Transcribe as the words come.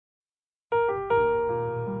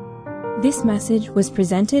This message was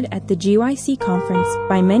presented at the GYC conference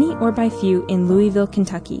by many or by few in Louisville,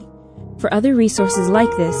 Kentucky. For other resources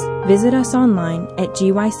like this, visit us online at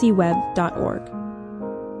gycweb.org.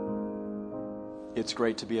 It's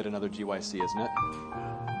great to be at another GYC, isn't it?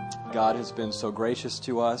 God has been so gracious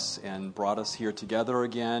to us and brought us here together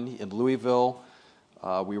again in Louisville.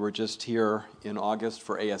 We were just here in August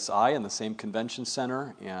for ASI in the same convention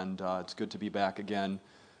center, and it's good to be back again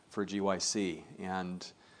for GYC. And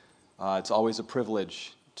it's always a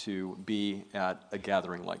privilege to be at a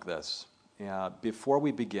gathering like this. Before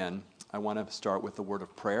we begin, I want to start with a word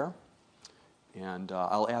of prayer, and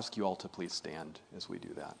I'll ask you all to please stand as we do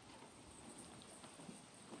that.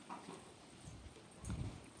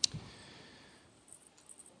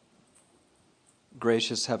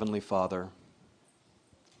 Gracious Heavenly Father,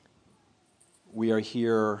 we are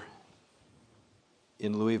here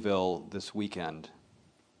in Louisville this weekend,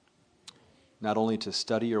 not only to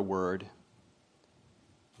study your word,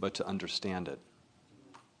 but to understand it.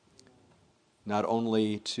 Not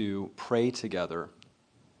only to pray together,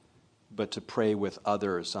 but to pray with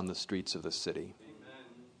others on the streets of the city. Amen.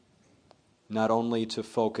 Not only to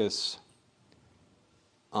focus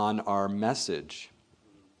on our message,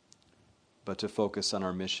 but to focus on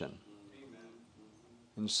our mission. Amen.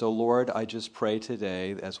 And so, Lord, I just pray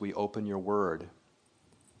today as we open your word,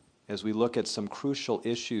 as we look at some crucial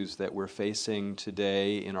issues that we're facing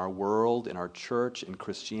today in our world, in our church, in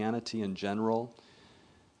Christianity in general,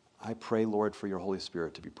 I pray, Lord, for your Holy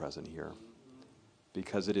Spirit to be present here,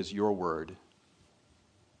 because it is your word.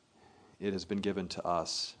 It has been given to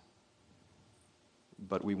us,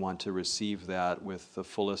 but we want to receive that with the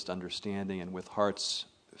fullest understanding and with hearts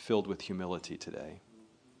filled with humility today.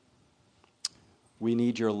 We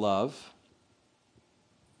need your love.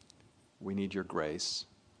 We need your grace.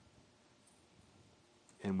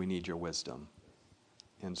 And we need your wisdom.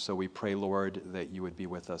 And so we pray, Lord, that you would be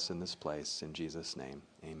with us in this place. In Jesus' name,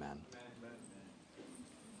 amen.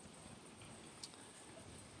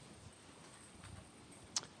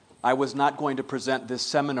 I was not going to present this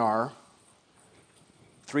seminar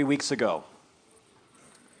 3 weeks ago.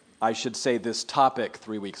 I should say this topic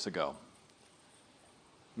 3 weeks ago.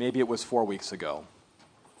 Maybe it was 4 weeks ago.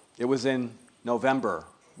 It was in November,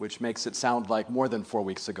 which makes it sound like more than 4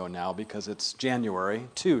 weeks ago now because it's January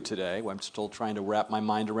 2 today. I'm still trying to wrap my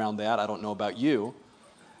mind around that. I don't know about you.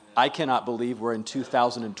 I cannot believe we're in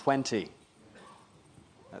 2020.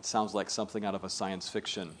 That sounds like something out of a science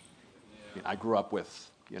fiction. I grew up with,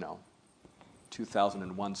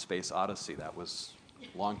 2001 Space Odyssey. That was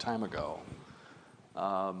a long time ago.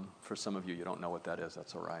 For some of you, you don't know what that is.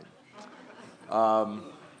 That's all right.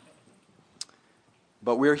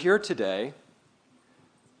 But we're here today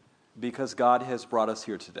because God has brought us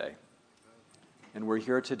here today. And we're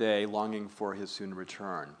here today longing for his soon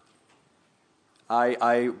return.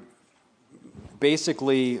 I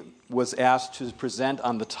basically was asked to present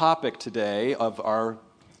on the topic today of our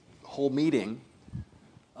whole meeting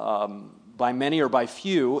by many or by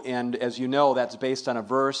few, and as you know, that's based on a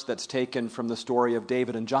verse that's taken from the story of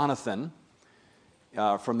David and Jonathan,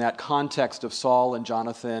 from that context of Saul and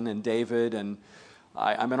Jonathan and David, and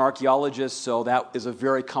I'm an archaeologist, so that is a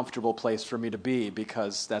very comfortable place for me to be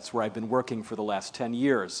because that's where I've been working for the last 10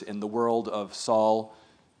 years, in the world of Saul,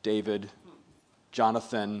 David,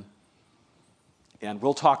 Jonathan, and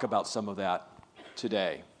we'll talk about some of that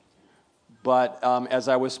today. But as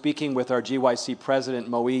I was speaking with our GYC president,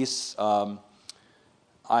 Moise,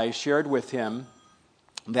 I shared with him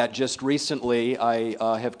that just recently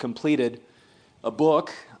I have completed a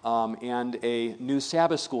book and a new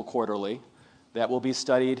Sabbath School quarterly that will be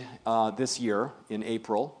studied this year in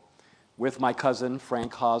April with my cousin,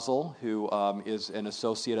 Frank Hasel, who is an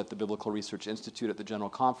associate at the Biblical Research Institute at the General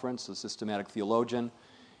Conference, a systematic theologian.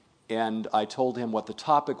 And I told him what the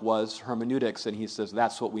topic was, hermeneutics, and he says,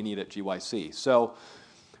 that's what we need at GYC. So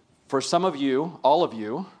for some of you, all of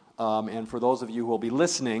you, and for those of you who will be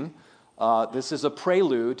listening, this is a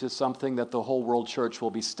prelude to something that the whole world church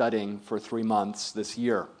will be studying for 3 months this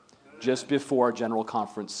year, just before General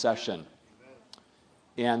Conference session.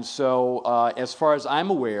 And so, as far as I'm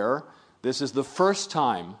aware, this is the first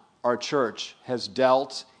time our church has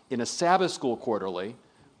dealt in a Sabbath School quarterly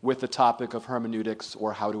with the topic of hermeneutics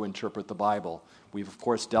or how to interpret the Bible. We've, of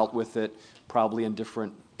course, dealt with it probably in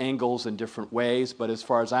different angles and different ways, but as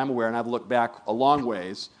far as I'm aware, and I've looked back a long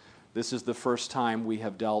ways, this is the first time we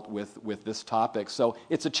have dealt with this topic. So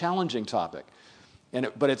it's a challenging topic,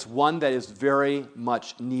 but it's one that is very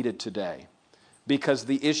much needed today, because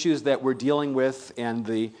the issues that we're dealing with and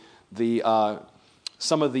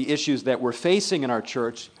some of the issues that we're facing in our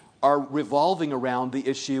church are revolving around the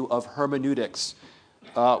issue of hermeneutics,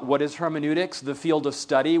 What is hermeneutics? The field of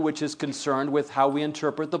study which is concerned with how we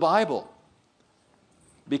interpret the Bible.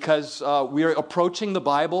 Because we are approaching the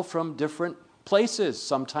Bible from different places,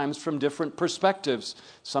 sometimes from different perspectives,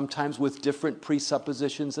 sometimes with different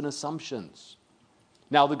presuppositions and assumptions.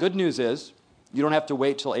 Now, the good news is, you don't have to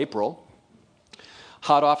wait till April.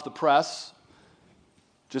 Hot off the press,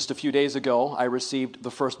 just a few days ago, I received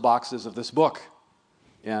the first boxes of this book.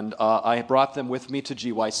 And I brought them with me to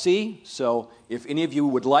GYC, so if any of you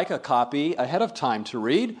would like a copy ahead of time to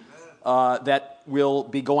read, that will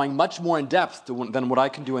be going much more in depth than what I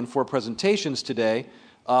can do in 4 presentations today,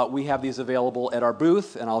 we have these available at our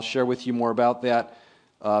booth, and I'll share with you more about that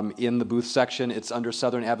in the booth section. It's under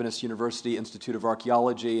Southern Adventist University Institute of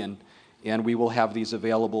Archaeology, and we will have these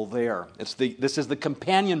available there. This is the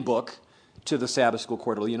companion book to the Sabbath School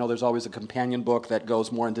Quarterly. You know, there's always a companion book that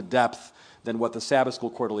goes more into depth than what the Sabbath School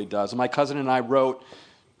Quarterly does. And my cousin and I wrote,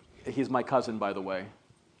 he's my cousin, by the way,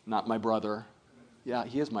 not my brother. Yeah,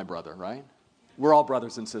 he is my brother, right? We're all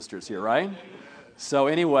brothers and sisters here, right? So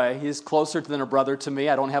anyway, he's closer than a brother to me.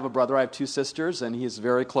 I don't have a brother. I have 2 sisters, and he's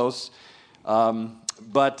very close.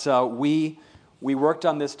 But we worked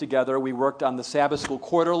on this together. We worked on the Sabbath School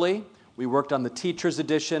Quarterly. We worked on the Teacher's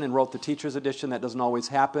Edition and wrote the Teacher's Edition. That doesn't always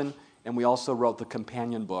happen. And we also wrote the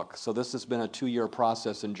companion book. So this has been a 2-year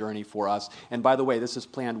process and journey for us. And by the way, this is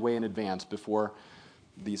planned way in advance before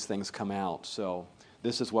these things come out. So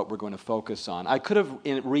this is what we're going to focus on. I could have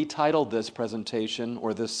retitled this presentation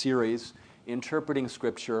or this series, Interpreting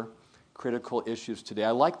Scripture, Critical Issues Today.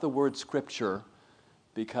 I like the word Scripture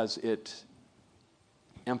because it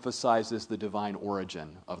emphasizes the divine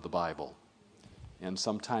origin of the Bible. And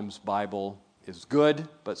sometimes Bible is good,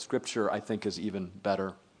 but Scripture, I think, is even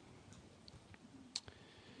better.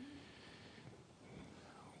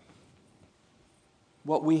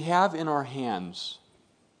 What we have in our hands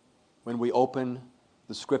when we open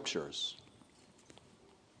the Scriptures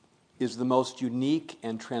is the most unique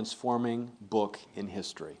and transforming book in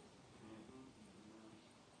history.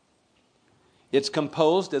 It's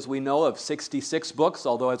composed, as we know, of 66 books,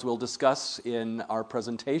 although as we'll discuss in our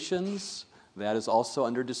presentations, that is also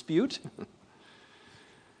under dispute.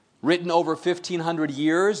 Written over 1,500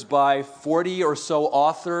 years by 40 or so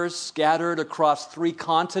authors scattered across 3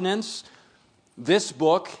 continents, this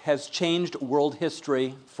book has changed world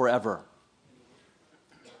history forever.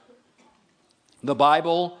 The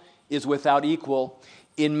Bible is without equal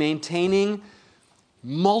in maintaining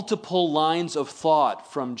multiple lines of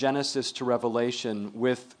thought from Genesis to Revelation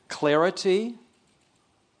with clarity,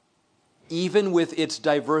 even with its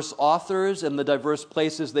diverse authors and the diverse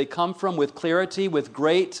places they come from, with clarity, with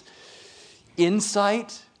great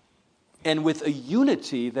insight, and with a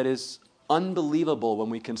unity that is unbelievable when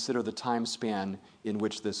we consider the time span in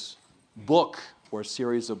which this book or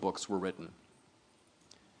series of books were written.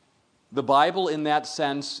 The Bible, in that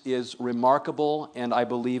sense, is remarkable, and I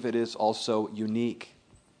believe it is also unique.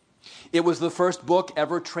 It was the first book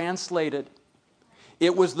ever translated.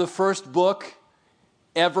 It was the first book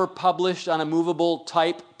ever published on a movable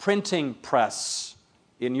type printing press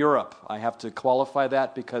in Europe. I have to qualify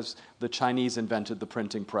that because the Chinese invented the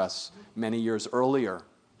printing press many years earlier.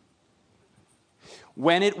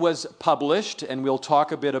 When it was published, and we'll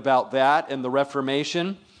talk a bit about that and the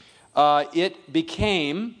Reformation, it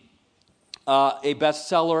became a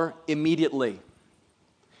bestseller immediately.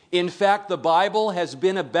 In fact, the Bible has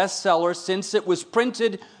been a bestseller since it was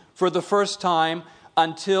printed for the first time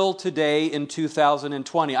until today in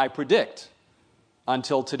 2020. I predict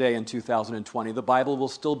until today in 2020, the Bible will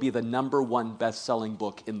still be the #1 best-selling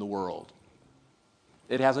book in the world.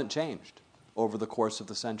 It hasn't changed over the course of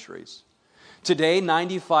the centuries. Today,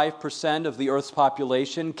 95% of the Earth's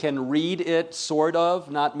population can read it, sort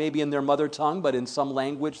of, not maybe in their mother tongue, but in some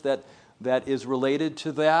language that is related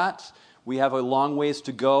to that. We have a long ways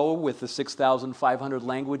to go with the 6,500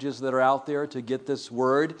 languages that are out there to get this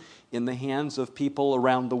word in the hands of people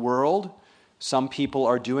around the world. Some people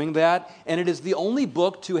are doing that, and it is the only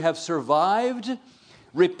book to have survived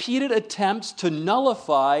repeated attempts to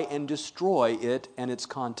nullify and destroy it and its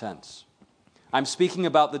contents. I'm speaking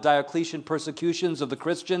about the Diocletian persecutions of the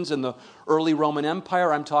Christians in the early Roman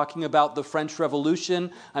Empire. I'm talking about the French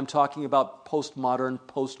Revolution. I'm talking about postmodern,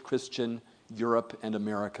 post-Christian Europe and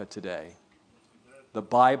America today. The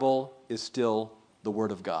Bible is still the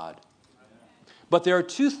Word of God. But there are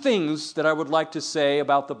 2 things that I would like to say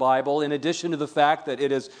about the Bible, in addition to the fact that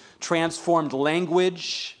it has transformed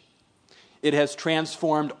language, it has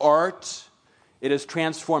transformed art, it has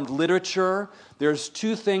transformed literature. There's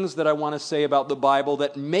 2 things that I want to say about the Bible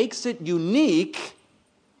that makes it unique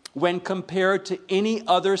when compared to any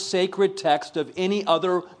other sacred text of any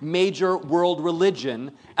other major world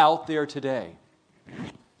religion out there today.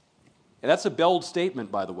 And that's a bold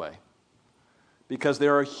statement, by the way, because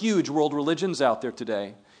there are huge world religions out there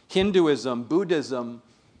today. Hinduism, Buddhism,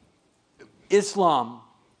 Islam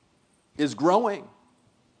is growing.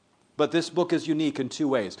 But this book is unique in two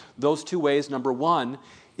ways. Those two ways, number one,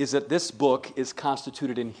 is that this book is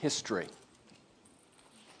constituted in history.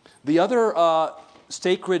 The other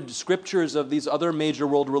sacred scriptures of these other major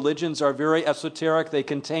world religions are very esoteric. They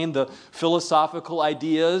contain the philosophical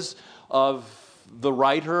ideas of the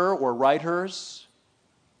writer or writers.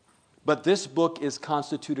 But this book is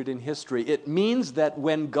constituted in history. It means that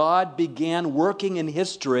when God began working in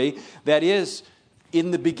history, that is,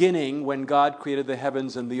 in the beginning, when God created the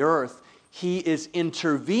heavens and the earth, He is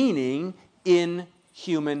intervening in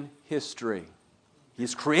human history.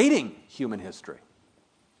 He's creating human history.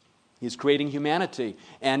 He's creating humanity.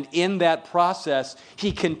 And in that process,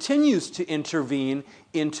 He continues to intervene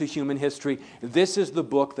into human history. This is the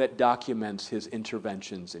book that documents His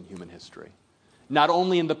interventions in human history. Not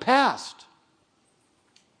only in the past,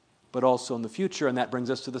 but also in the future. And that brings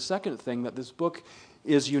us to the second thing that this book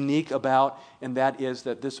is unique about, and that is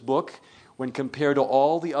that this book, when compared to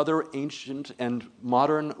all the other ancient and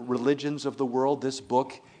modern religions of the world, this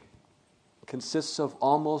book consists of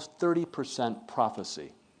almost 30%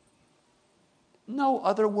 prophecy. No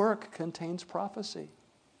other work contains prophecy.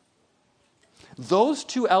 Those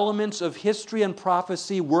two elements of history and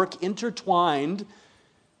prophecy work intertwined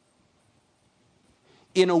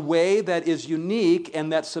in a way that is unique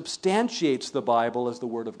and that substantiates the Bible as the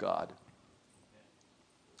Word of God.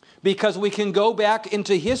 Because we can go back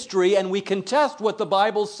into history and we can test what the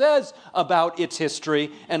Bible says about its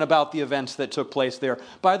history and about the events that took place there.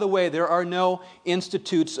 By the way, there are no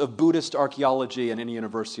institutes of Buddhist archaeology in any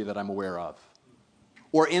university that I'm aware of,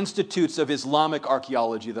 or institutes of Islamic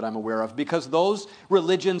archaeology that I'm aware of, because those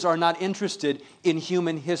religions are not interested in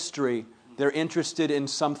human history. They're interested in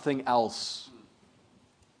something else.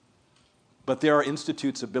 But there are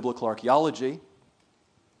institutes of biblical archaeology.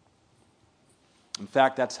 In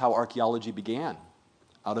fact, that's how archaeology began,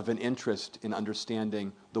 out of an interest in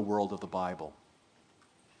understanding the world of the Bible.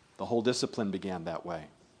 The whole discipline began that way.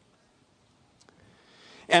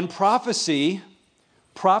 And prophecy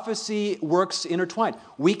works intertwined.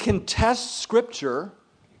 We can test Scripture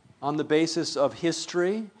on the basis of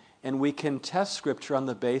history, and we can test Scripture on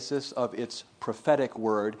the basis of its prophetic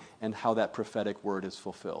word and how that prophetic word is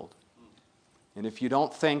fulfilled. And if you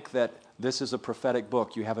don't think that this is a prophetic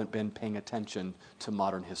book, you haven't been paying attention to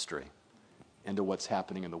modern history and to what's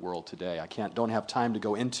happening in the world today. Don't have time to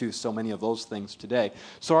go into so many of those things today.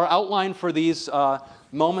 So our outline for these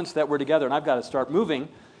moments that we're together, and I've got to start moving,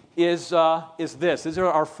 is this. These are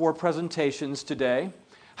our 4 presentations today.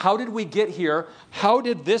 How did we get here? How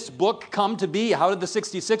did this book come to be? How did the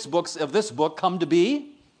 66 books of this book come to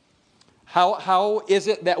be? How is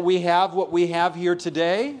it that we have what we have here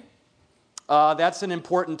today? That's an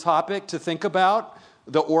important topic to think about,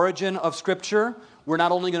 the origin of Scripture. We're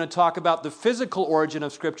not only going to talk about the physical origin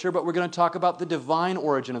of Scripture, but we're going to talk about the divine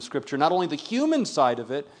origin of Scripture. Not only the human side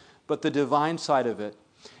of it, but the divine side of it.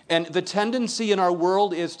 And the tendency in our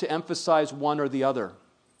world is to emphasize one or the other.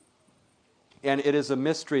 And it is a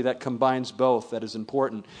mystery that combines both that is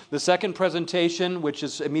important. The second presentation, which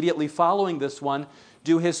is immediately following this one,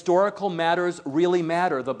 do historical matters really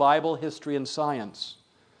matter? The Bible, history, and science.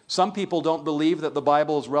 Some people don't believe that the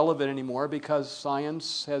Bible is relevant anymore because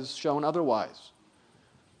science has shown otherwise.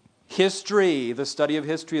 History, the study of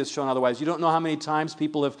history has shown otherwise. You don't know how many times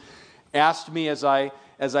people have asked me as I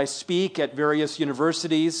speak at various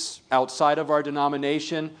universities outside of our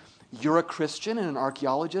denomination, "You're a Christian and an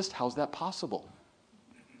archaeologist? How's that possible?"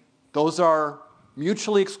 Those are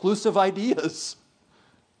mutually exclusive ideas.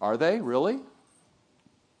 Are they, really?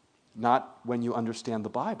 Not when you understand the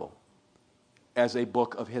Bible as a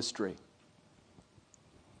book of history.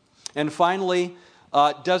 And finally,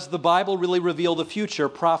 does the Bible really reveal the future,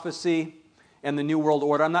 prophecy, and the New World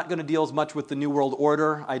Order? I'm not going to deal as much with the New World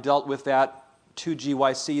Order. I dealt with that 2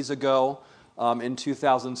 GYCs ago in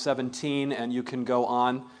 2017, and you can go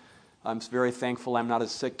on. I'm very thankful I'm not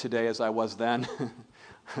as sick today as I was then,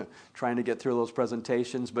 trying to get through those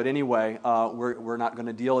presentations. But anyway, we're not going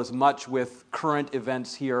to deal as much with current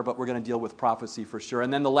events here, but we're going to deal with prophecy for sure.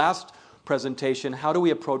 And then the last presentation, how do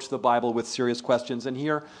we approach the Bible with serious questions? And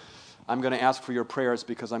here, I'm going to ask for your prayers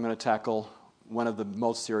because I'm going to tackle one of the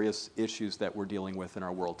most serious issues that we're dealing with in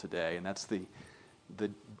our world today, and that's the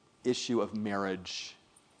issue of marriage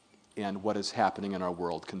and what is happening in our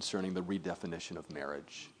world concerning the redefinition of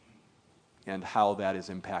marriage. and how that is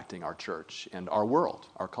impacting our church and our world,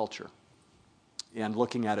 our culture, and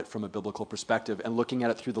looking at it from a biblical perspective and looking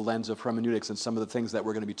at it through the lens of hermeneutics and some of the things that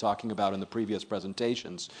we're going to be talking about in the previous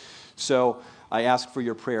presentations. So I ask for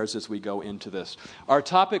your prayers as we go into this. Our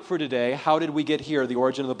topic for today, how did we get here, the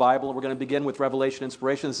origin of the Bible? We're going to begin with revelation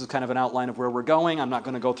inspiration. This is kind of an outline of where we're going. I'm not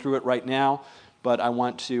going to go through it right now, but I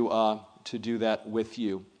want to do that with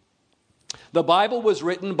you. The Bible was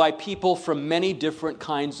written by people from many different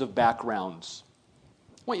kinds of backgrounds.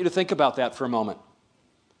 I want you to think about that for a moment.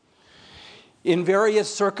 In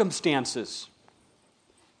various circumstances.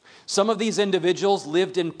 Some of these individuals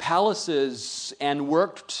lived in palaces and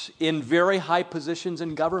worked in very high positions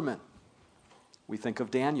in government. We think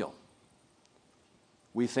of Daniel.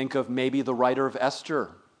 We think of maybe the writer of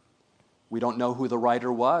Esther. We don't know who the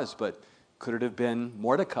writer was, but could it have been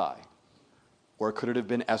Mordecai? Or could it have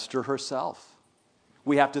been Esther herself?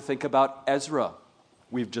 We have to think about Ezra.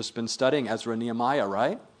 We've just been studying Ezra and Nehemiah,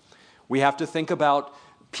 right? We have to think about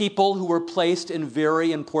people who were placed in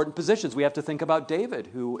very important positions. We have to think about David,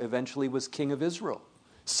 who eventually was king of Israel.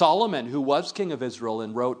 Solomon, who was king of Israel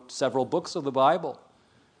and wrote several books of the Bible.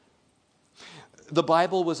 The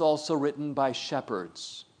Bible was also written by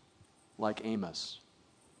shepherds like Amos.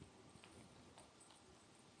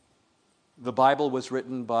 The Bible was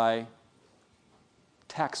written by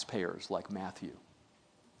taxpayers like Matthew.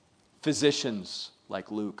 Physicians like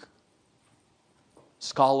Luke.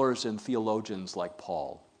 Scholars and theologians like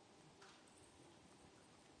Paul.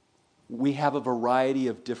 We have a variety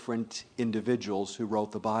of different individuals who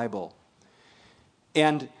wrote the Bible.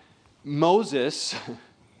 And Moses,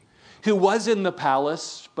 who was in the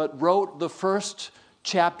palace, but wrote the first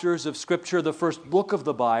chapters of Scripture, the first book of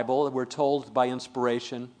the Bible, we're told by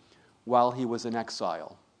inspiration, while he was in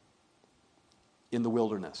exile in the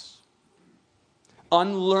wilderness.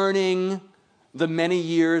 Unlearning the many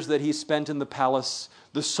years that he spent in the palace,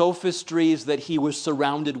 the sophistries that he was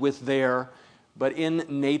surrounded with there, but in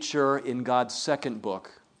nature, in God's second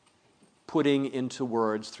book, putting into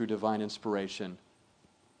words through divine inspiration,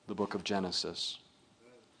 the book of Genesis.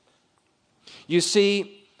 You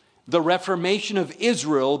see, the Reformation of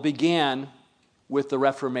Israel began with the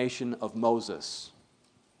Reformation of Moses.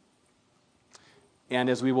 And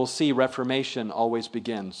as we will see, Reformation always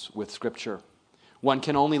begins with Scripture. One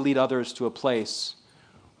can only lead others to a place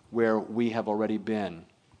where we have already been,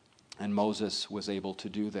 and Moses was able to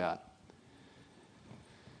do that.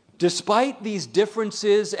 Despite these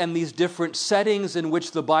differences and these different settings in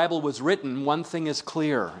which the Bible was written, one thing is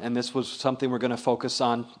clear, and this was something we're going to focus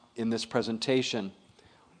on in this presentation.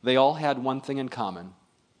 They all had one thing in common.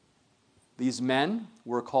 These men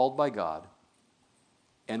were called by God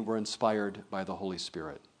and were inspired by the Holy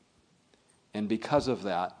Spirit. And because of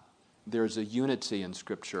that, there's a unity in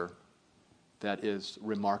Scripture that is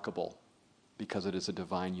remarkable because it is a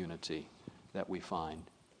divine unity that we find.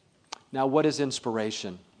 Now, what is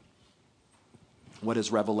inspiration? What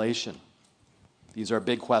is revelation? These are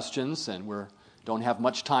big questions, and we don't have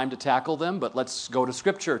much time to tackle them, but let's go to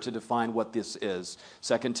Scripture to define what this is.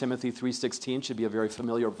 2 Timothy 3:16 should be a very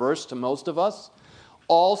familiar verse to most of us.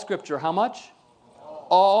 All Scripture, how much?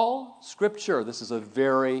 All Scripture. This is a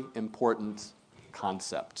very important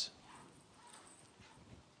concept.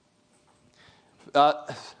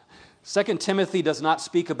 2 Timothy does not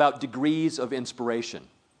speak about degrees of inspiration.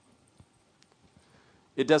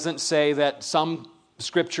 It doesn't say that some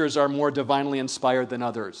scriptures are more divinely inspired than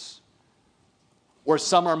others, or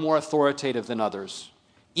some are more authoritative than others.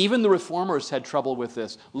 Even the reformers had trouble with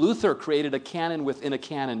this. Luther created a canon within a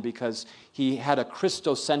canon because he had a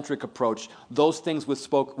Christocentric approach. Those things which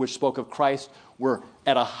spoke of Christ were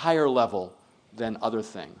at a higher level than other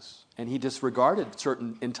things. And he disregarded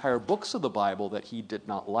certain entire books of the Bible that he did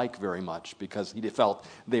not like very much because he felt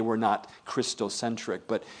they were not Christocentric.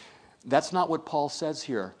 But that's not what Paul says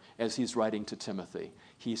here as he's writing to Timothy.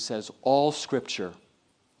 He says all Scripture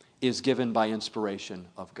is given by inspiration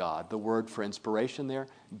of God. The word for inspiration there,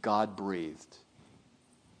 God-breathed.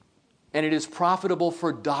 And it is profitable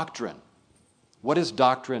for doctrine. What is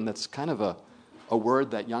doctrine? That's kind of a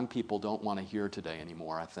word that young people don't want to hear today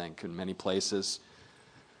anymore, I think, in many places.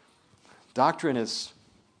 Doctrine is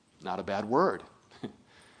not a bad word.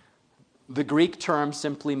 The Greek term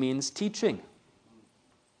simply means teaching.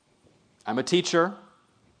 I'm a teacher.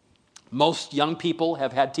 Most young people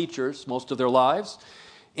have had teachers most of their lives.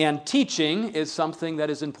 And teaching is something that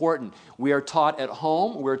is important. We are taught at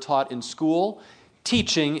home. We're taught in school.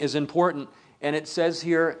 Teaching is important. And it says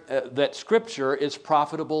here that Scripture is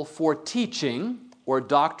profitable for teaching or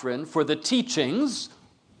doctrine, for the teachings,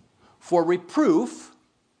 for reproof,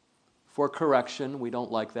 for correction. We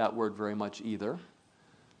don't like that word very much either.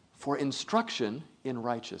 for instruction in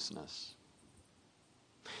righteousness.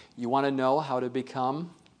 You want to know how to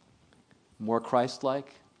become more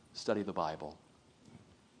Christ-like? Study the Bible.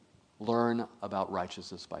 Learn about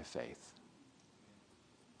righteousness by faith.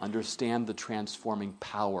 Understand the transforming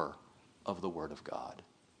power of the Word of God.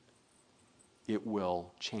 It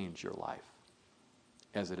will change your life,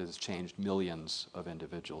 as it has changed millions of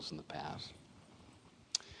individuals in the past.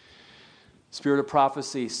 Spirit of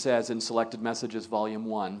Prophecy says in Selected Messages, Volume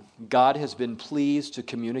 1, God has been pleased to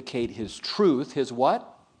communicate His truth. His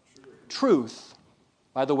what? Truth.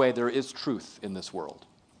 By the way, there is truth in this world.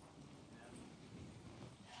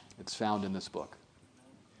 It's found in this book.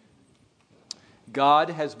 God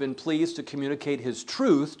has been pleased to communicate His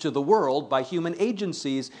truth to the world by human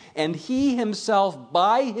agencies, and He Himself,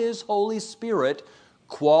 by His Holy Spirit,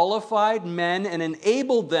 qualified men and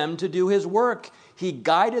enabled them to do His work. He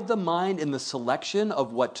guided the mind in the selection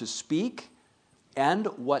of what to speak and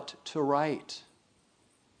what to write.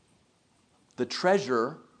 The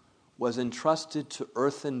treasure was entrusted to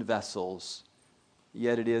earthen vessels,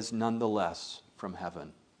 yet it is nonetheless from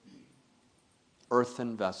heaven.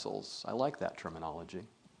 Earthen vessels. I like that terminology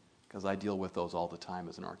because I deal with those all the time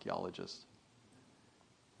as an archaeologist.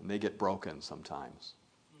 And they get broken sometimes.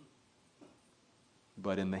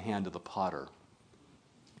 But in the hand of the potter,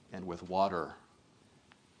 and with water,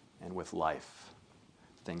 and with life,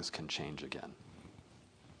 things can change again.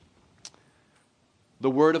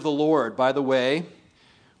 The word of the Lord, by the way,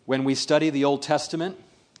 when we study the Old Testament,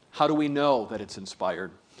 how do we know that it's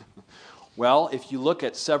inspired? Well, if you look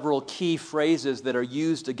at several key phrases that are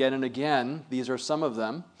used again and again, these are some of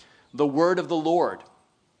them. The word of the Lord.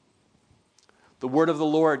 The word of the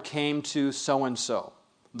Lord came to so-and-so.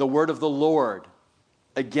 The word of the Lord,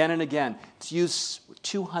 again and again. It's used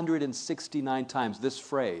 269 times, this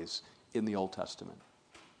phrase, in the Old Testament.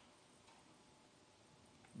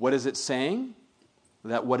 What is it saying?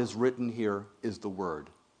 That what is written here is the word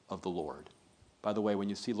of the Lord. By the way, when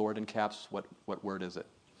you see Lord in caps, what word is it?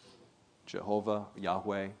 Jehovah,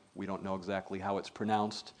 Yahweh. We don't know exactly how it's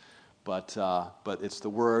pronounced, but it's the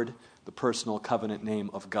word, the personal covenant name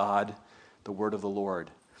of God, the word of the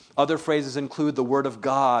Lord. Other phrases include the word of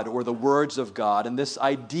God or the words of God, and this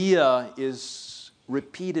idea is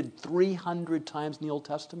repeated 300 times in the Old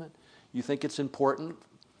Testament. You think it's important?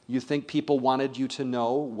 You think people wanted you to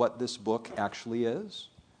know what this book actually is?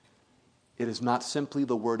 It is not simply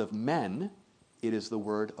the word of men, it is the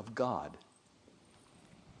word of God.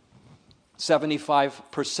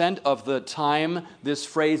 75% of the time this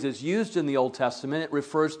phrase is used in the Old Testament, it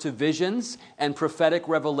refers to visions and prophetic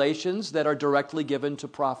revelations that are directly given to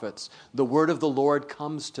prophets. The word of the Lord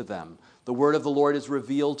comes to them. The word of the Lord is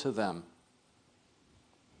revealed to them.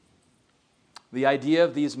 The idea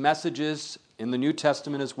of these messages in the New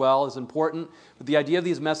Testament as well is important, but the idea of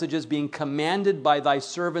these messages being commanded by thy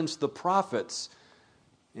servants the prophets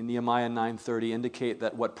in Nehemiah 9:30 indicate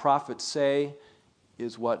that what prophets say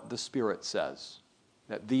is what the Spirit says,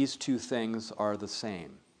 that these two things are the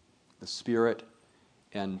same, the Spirit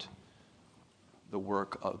and the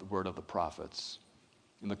word of the prophets.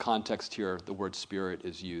 In the context here, the word Spirit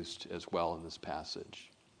is used as well in this passage.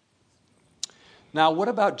 Now, what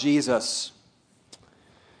about Jesus?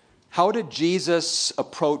 How did Jesus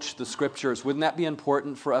approach the Scriptures? Wouldn't that be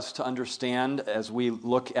important for us to understand as we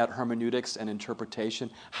look at hermeneutics and interpretation?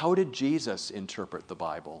 How did Jesus interpret the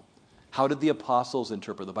Bible? How did the apostles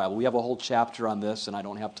interpret the Bible? We have a whole chapter on this, and I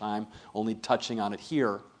don't have time only touching on it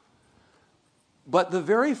here. But the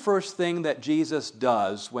very first thing that Jesus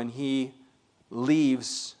does when he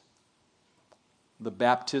leaves the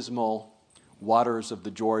baptismal waters of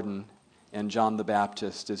the Jordan and John the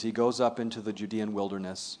Baptist is he goes up into the Judean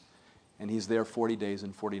wilderness, and he's there 40 days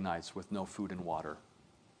and 40 nights with no food and water.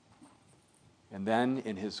 And then,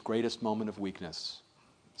 in his greatest moment of weakness,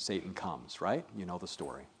 Satan comes, right? You know the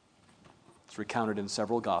story. It's recounted in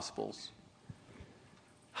several Gospels.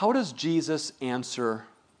 How does Jesus answer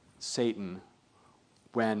Satan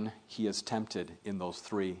when he is tempted in those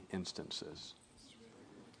three instances?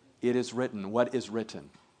 It is written. What is written?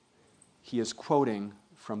 He is quoting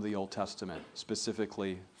from the Old Testament,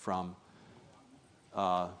 specifically from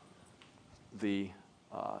the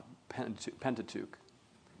Pentateuch.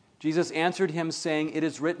 Jesus answered him, saying, "It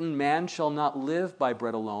is written, man shall not live by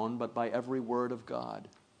bread alone, but by every word of God."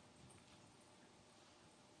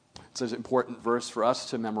 It's an important verse for us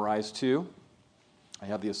to memorize too. I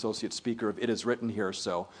have the associate speaker of It Is Written here,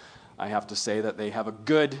 so I have to say that they have a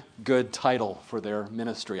good title for their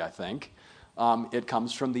ministry, I think. It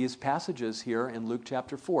comes from these passages here in Luke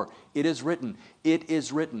chapter 4. It is written, it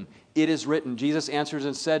is written, it is written. Jesus answers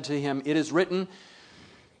and said to him, "It is written,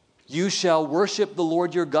 You shall worship the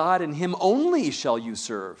Lord your God, and him only shall you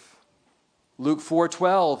serve. Luke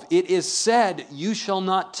 4:12, it is said, you shall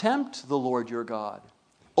not tempt the Lord your God.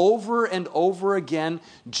 Over and over again,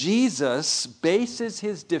 Jesus bases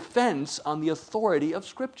his defense on the authority of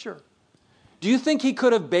Scripture. Do you think he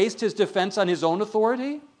could have based his defense on his own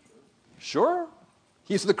authority? Sure.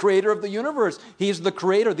 He's the creator of the universe. He's the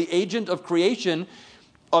creator, the agent of creation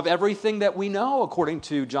of everything that we know, according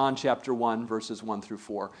to John chapter 1, verses 1 through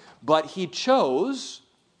 4. But he chose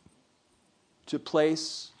to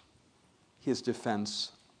place his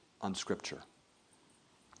defense on Scripture.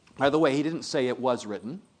 By the way, he didn't say it was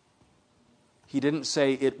written. He didn't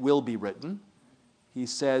say it will be written. He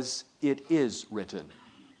says it is written.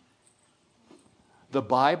 The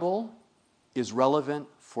Bible is relevant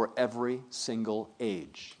for every single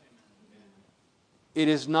age. It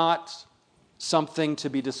is not something to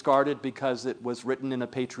be discarded because it was written in a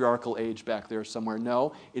patriarchal age back there somewhere.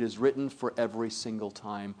 No, it is written for every single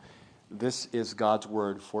time. This is God's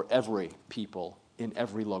word for every people, in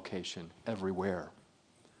every location, everywhere.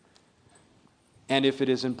 And if it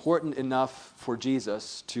is important enough for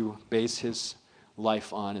Jesus to base his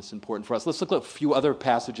life on, it's important for us. Let's look at a few other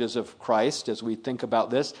passages of Christ as we think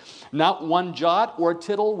about this. Not one jot or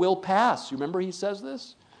tittle will pass. You remember he says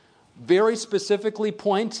this? Very specifically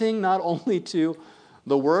pointing not only to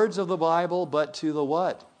the words of the Bible, but to the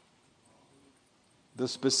what? The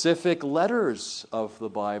specific letters of the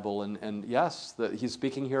Bible. And yes, he's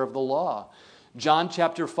speaking here of the law. John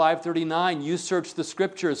chapter 5:39, you search the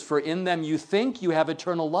Scriptures, for in them you think you have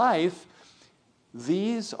eternal life.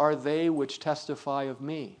 These are they which testify of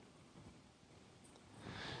me.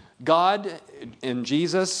 God and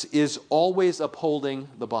Jesus is always upholding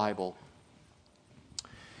the Bible.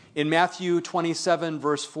 In Matthew 27,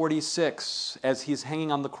 verse 46, as he's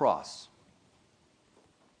hanging on the cross.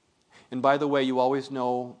 And by the way, you always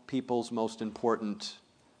know people's most important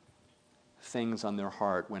things on their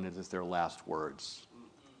heart when it is their last words.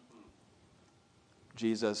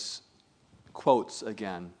 Jesus quotes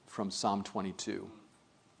again from Psalm 22.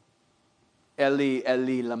 Eli,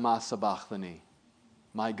 Eli, lama sabachthani.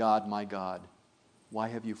 My God, why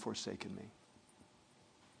have you forsaken me?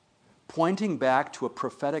 Pointing back to a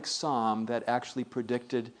prophetic psalm that actually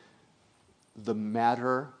predicted the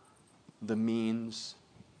matter, the means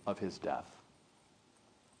of his death.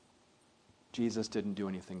 Jesus didn't do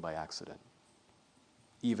anything by accident.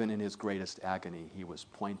 Even in his greatest agony, he was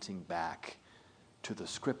pointing back to the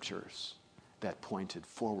Scriptures that pointed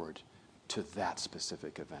forward to that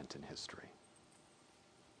specific event in history.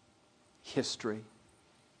 History,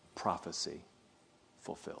 prophecy,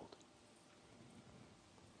 fulfilled.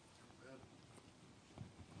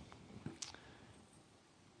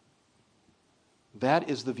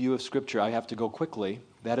 That is the view of Scripture. I have to go quickly.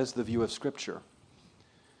 That is the view of Scripture.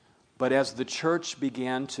 But as the church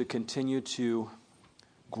began to continue to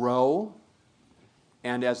grow,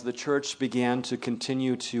 and as the church began to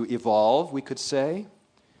continue to evolve, we could say,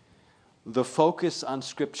 the focus on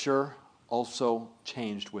Scripture also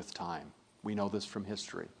changed with time. We know this from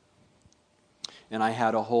history. And I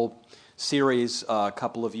had a whole series a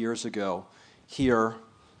couple of years ago here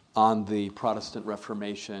on the Protestant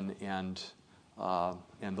Reformation, and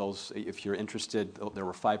those, if you're interested, there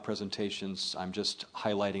were 5 presentations. I'm just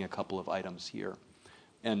highlighting a couple of items here,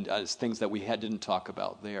 and things that we didn't talk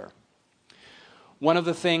about there. One of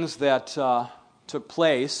the things that took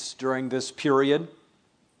place during this period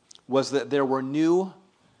was that there were new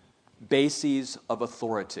bases of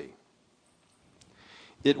authority.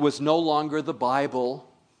 It was no longer the Bible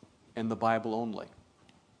and the Bible only.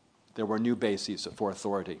 There were new bases for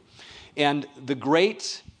authority. And the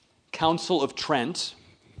great Council of Trent,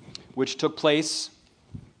 which took place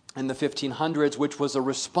in the 1500s, which was a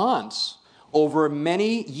response over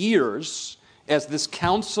many years as this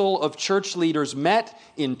council of church leaders met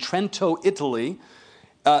in Trento, Italy,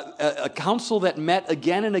 a council that met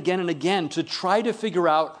again and again and again to try to figure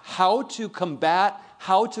out how to combat,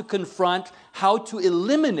 how to confront, how to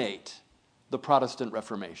eliminate the Protestant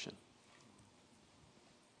Reformation.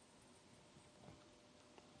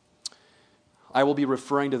 I will be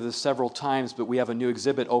referring to this several times, but we have a new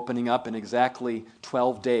exhibit opening up in exactly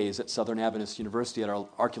 12 days at Southern Adventist University at our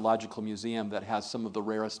Archaeological Museum that has some of the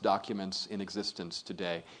rarest documents in existence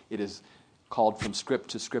today. It is called From Script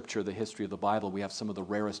to Scripture, the History of the Bible. We have some of the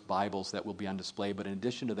rarest Bibles that will be on display, but in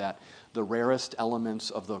addition to that, the rarest elements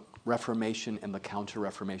of the Reformation and the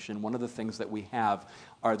Counter-Reformation. One of the things that we have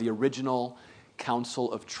are the original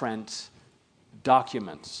Council of Trent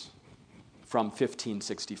documents from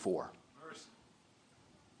 1564.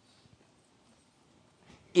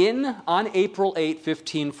 On April 8,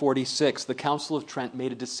 1546, the Council of Trent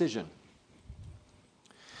made a decision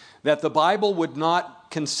that the Bible would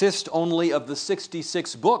not consist only of the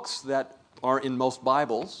 66 books that are in most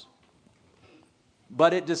Bibles,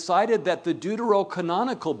 but it decided that the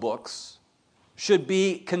deuterocanonical books should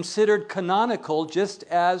be considered canonical just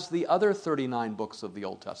as the other 39 books of the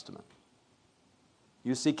Old Testament.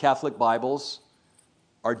 You see, Catholic Bibles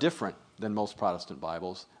are different than most Protestant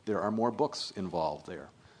Bibles. There are more books involved there.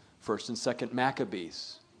 1st and 2nd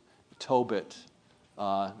Maccabees, Tobit,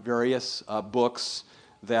 various books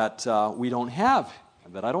that we don't have,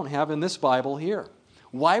 that I don't have in this Bible here.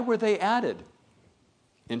 Why were they added?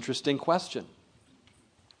 Interesting question.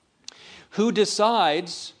 Who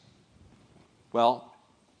decides what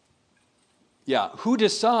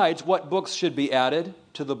books should be added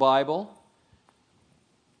to the Bible?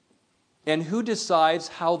 And who decides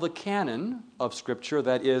how the canon of Scripture,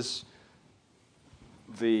 that is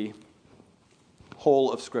the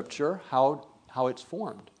whole of Scripture, how it's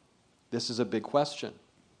formed? This is a big question.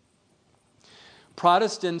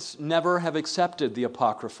 Protestants never have accepted the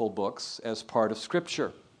apocryphal books as part of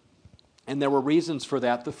Scripture. And there were reasons for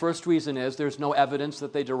that. The first reason is there's no evidence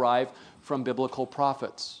that they derive from biblical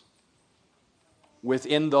prophets.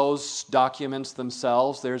 Within those documents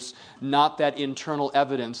themselves, there's not that internal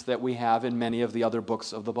evidence that we have in many of the other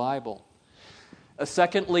books of the Bible.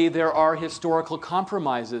 Secondly, there are historical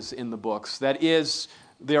compromises in the books. That is,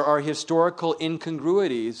 there are historical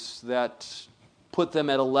incongruities that put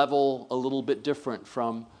them at a level a little bit different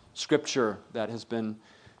from Scripture that has been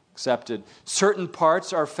accepted. Certain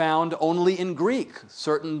parts are found only in Greek.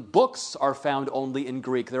 Certain books are found only in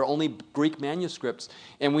Greek. They're only Greek manuscripts.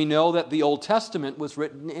 And we know that the Old Testament was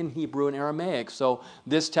written in Hebrew and Aramaic. So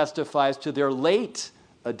this testifies to their late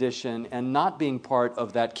addition and not being part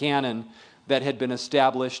of that canon that had been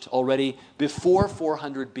established already before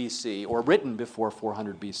 400 BC, or written before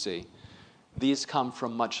 400 BC. These come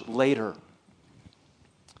from much later.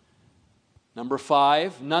 Number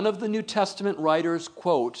 5, none of the New Testament writers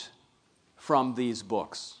quote from these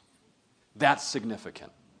books. That's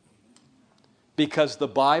significant, because the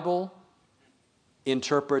Bible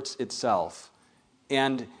interprets itself.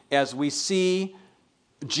 And as we see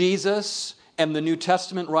Jesus and the New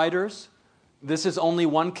Testament writers, this is only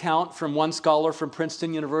one count from one scholar from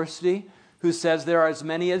Princeton University who says there are as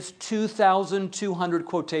many as 2,200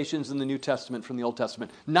 quotations in the New Testament from the Old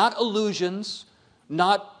Testament. Not allusions,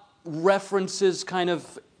 not references kind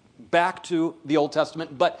of back to the Old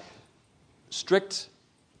Testament, but strict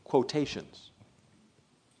quotations.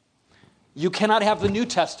 You cannot have the New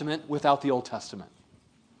Testament without the Old Testament.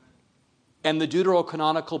 And the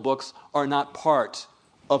deuterocanonical books are not part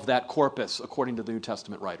of that corpus, according to the New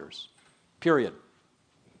Testament writers. Period.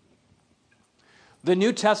 The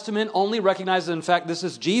New Testament only recognizes, in fact, this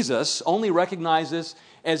is Jesus, only recognizes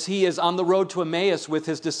as he is on the road to Emmaus with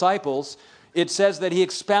his disciples. It says that he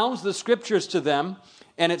expounds the Scriptures to them,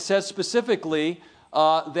 and it says specifically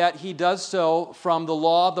that he does so from the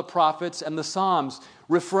law, the prophets, and the Psalms,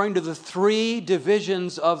 referring to the 3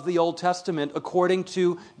 divisions of the Old Testament according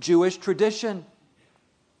to Jewish tradition.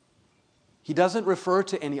 He doesn't refer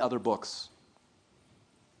to any other books.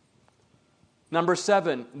 Number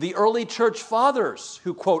 7, the early church fathers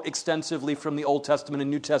who quote extensively from the Old Testament and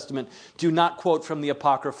New Testament do not quote from the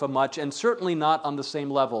Apocrypha much, and certainly not on the same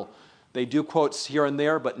level. They do quotes here and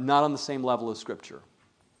there, but not on the same level as Scripture.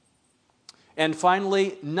 And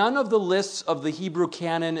finally, none of the lists of the Hebrew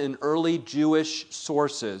canon in early Jewish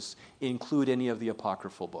sources include any of the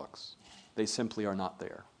apocryphal books. They simply are not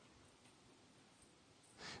there.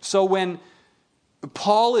 So when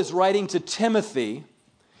Paul is writing to Timothy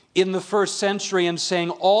in the first century and saying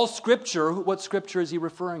all Scripture, what Scripture is he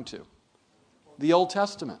referring to? The Old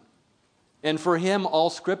Testament. And for him, all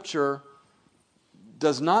Scripture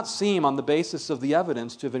does not seem, on the basis of the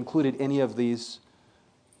evidence, to have included any of these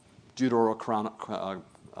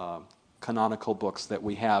deuterocanonical books that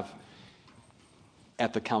we have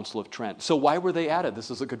at the Council of Trent. So why were they added?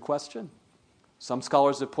 This is a good question. Some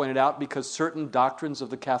scholars have pointed out because certain doctrines of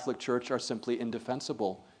the Catholic Church are simply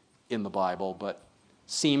indefensible in the Bible, but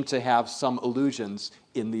seem to have some allusions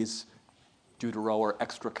in these deutero or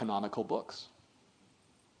extra-canonical books.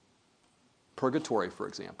 Purgatory, for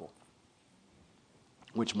example,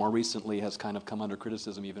 which more recently has kind of come under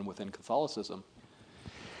criticism even within Catholicism.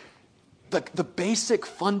 The basic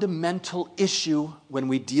fundamental issue when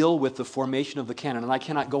we deal with the formation of the canon, and I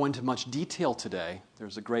cannot go into much detail today,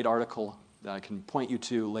 there's a great article that I can point you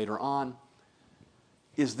to later on,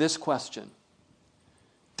 is this question: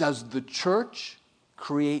 does the church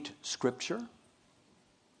create Scripture?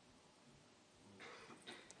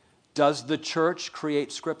 Does the church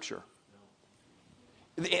create Scripture?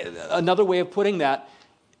 Another way of putting that,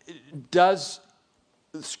 does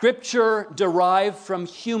Scripture derive from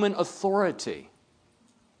human authority?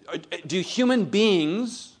 Do human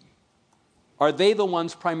beings, are they the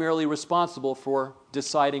ones primarily responsible for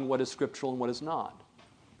deciding what is scriptural and what is not?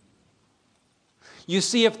 You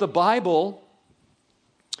see, if the Bible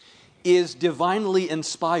is divinely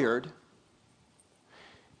inspired,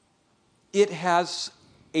 it has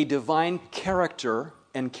a divine character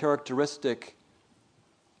and characteristic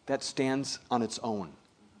that stands on its own.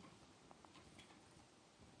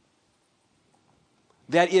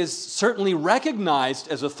 That is certainly recognized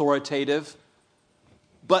as authoritative,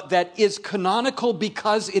 but that is canonical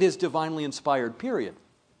because it is divinely inspired, period.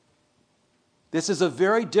 This is a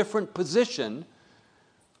very different position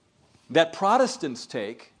that Protestants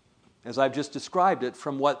take, as I've just described it,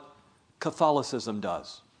 from what Catholicism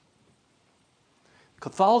does.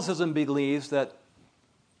 Catholicism believes that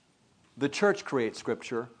the church creates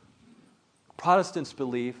Scripture. Protestants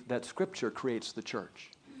believe that Scripture creates the church.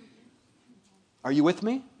 Are you with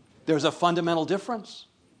me? There's a fundamental difference.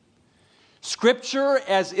 Scripture,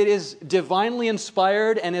 as it is divinely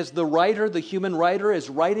inspired and as the writer, the human writer, is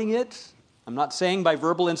writing it, I'm not saying by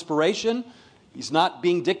verbal inspiration. He's not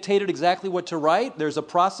being dictated exactly what to write. There's a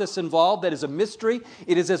process involved that is a mystery.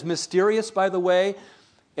 It is as mysterious, by the way,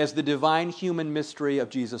 as the divine human mystery of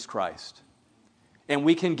Jesus Christ. And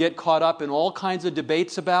we can get caught up in all kinds of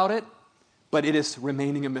debates about it, but it is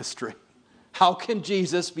remaining a mystery. How can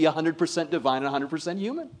Jesus be 100% divine and 100%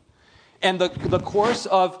 human? And the course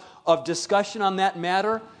of discussion on that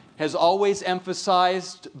matter has always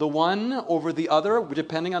emphasized the one over the other,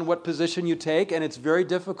 depending on what position you take, and it's very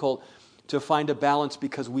difficult to find a balance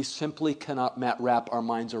because we simply cannot wrap our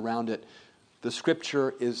minds around it. The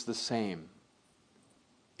Scripture is the same.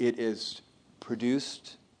 It is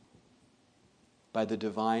produced by the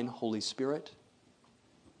divine Holy Spirit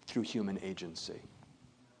through human agency.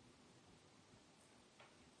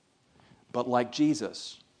 But like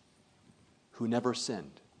Jesus, who never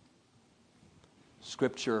sinned,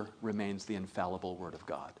 Scripture remains the infallible Word of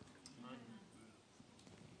God.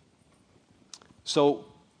 So,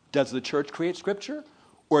 does the church create Scripture,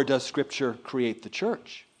 or does Scripture create the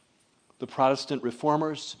church? The Protestant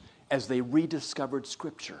reformers, as they rediscovered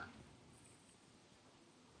Scripture,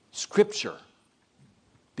 Scripture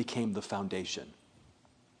became the foundation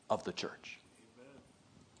of the church.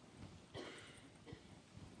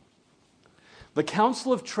 The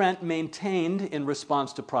Council of Trent maintained, in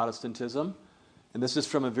response to Protestantism, and this is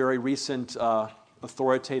from a very recent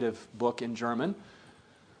authoritative book in German,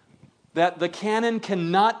 that the canon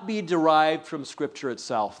cannot be derived from Scripture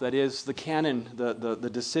itself. That is, the canon, the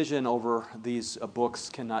decision over these books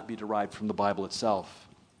cannot be derived from the Bible itself.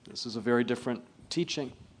 This is a very different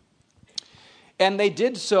teaching. And they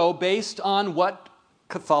did so based on what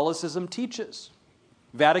Catholicism teaches.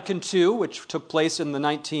 Vatican II, which took place in the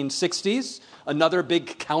 1960s, another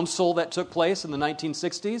big council that took place in the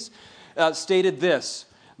 1960s, stated this: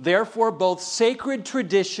 therefore, both sacred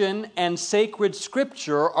tradition and sacred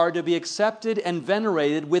Scripture are to be accepted and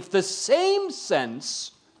venerated with the same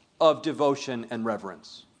sense of devotion and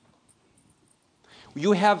reverence.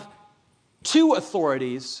 You have two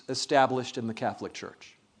authorities established in the Catholic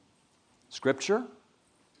Church: Scripture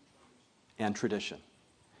and tradition.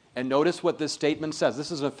 And notice what this statement says.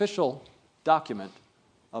 This is an official document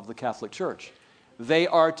of the Catholic Church. They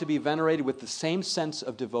are to be venerated with the same sense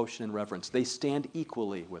of devotion and reverence. They stand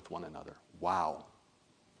equally with one another. Wow.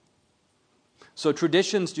 So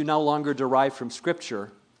traditions do no longer derive from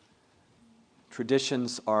Scripture.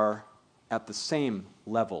 Traditions are at the same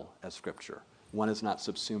level as Scripture. One is not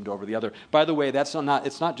subsumed over the other. By the way, it's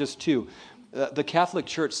not just two. The Catholic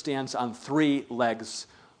Church stands on three legs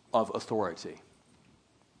of authority: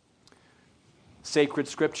 sacred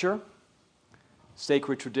Scripture,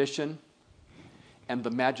 sacred tradition, and the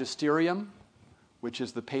magisterium, which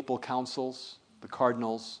is the papal councils, the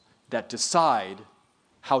cardinals, that decide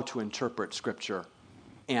how to interpret Scripture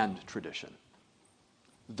and tradition.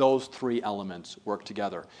 Those three elements work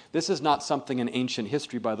together. This is not something in ancient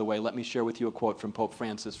history, by the way. Let me share with you a quote from Pope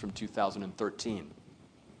Francis from 2013.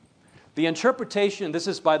 The interpretation, this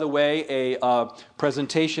is, by the way, a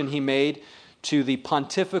presentation he made to the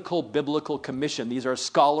Pontifical Biblical Commission. These are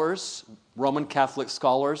scholars, Roman Catholic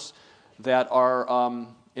scholars, that are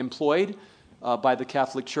employed by the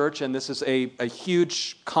Catholic Church, and this is a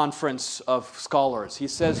huge conference of scholars. He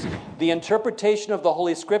says, the interpretation of the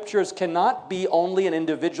Holy Scriptures cannot be only an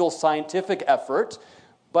individual scientific effort,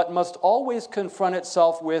 but must always confront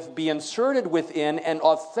itself with, be inserted within, and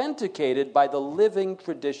authenticated by the living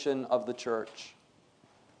tradition of the Church.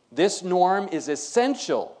 This norm is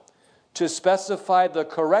essential to specify the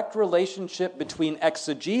correct relationship between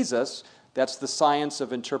exegesis, that's the science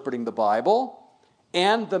of interpreting the Bible,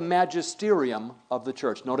 and the magisterium of the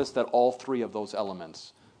church. Notice that all three of those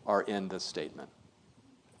elements are in this statement.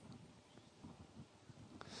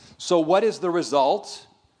 So what is the result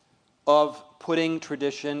of putting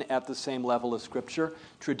tradition at the same level as Scripture?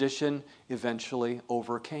 Tradition eventually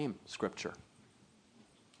overcame Scripture.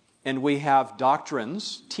 And we have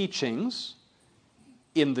doctrines, teachings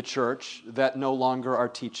in the church that no longer are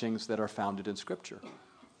teachings that are founded in Scripture,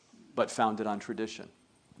 but founded on tradition.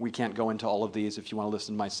 We can't go into all of these. If you want to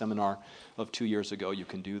listen to my seminar of 2 years ago, you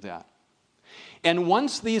can do that. And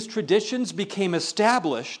once these traditions became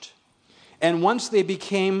established, and once they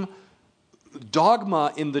became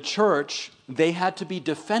dogma in the church, they had to be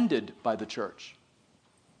defended by the church.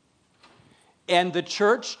 And the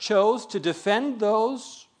church chose to defend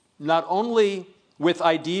those not only with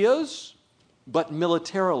ideas, but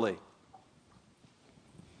militarily.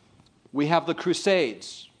 We have the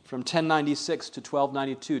Crusades from 1096 to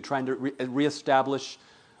 1292, trying to reestablish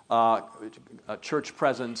a church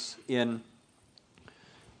presence in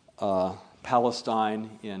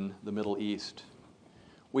Palestine, in the Middle East.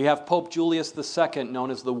 We have Pope Julius II,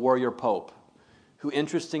 known as the Warrior Pope, who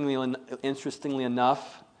interestingly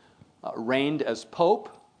enough reigned as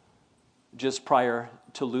Pope just prior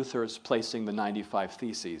to Luther's placing the 95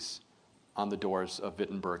 Theses on the doors of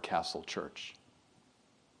Wittenberg Castle Church.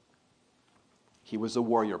 He was a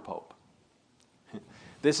warrior pope.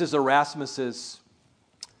 This is Erasmus's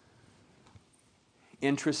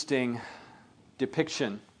interesting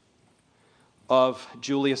depiction of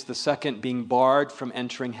Julius II being barred from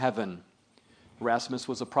entering heaven. Erasmus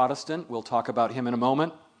was a Protestant. We'll talk about him in a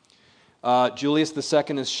moment. Julius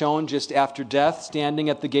II is shown just after death, standing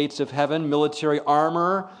at the gates of heaven, military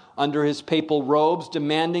armor under his papal robes,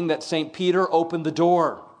 demanding that St. Peter open the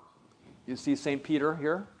door. You see St. Peter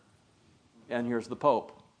here? And here's the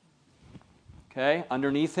Pope. Okay,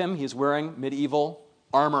 underneath him, he's wearing medieval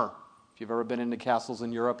armor. If you've ever been into castles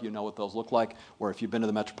in Europe, you know what those look like. Or if you've been to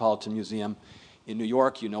the Metropolitan Museum in New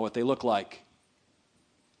York, you know what they look like.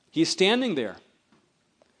 He's standing there.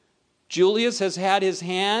 Julius has his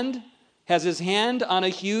hand on a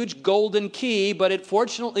huge golden key, but it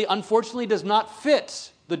unfortunately does not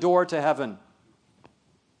fit the door to heaven.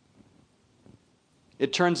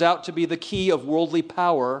 It turns out to be the key of worldly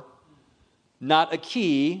power, not a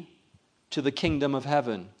key to the kingdom of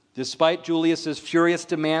heaven. Despite Julius's furious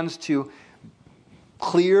demands to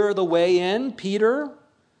clear the way in, Peter,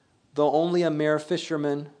 though only a mere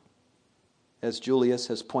fisherman, as Julius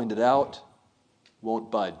has pointed out,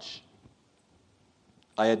 won't budge.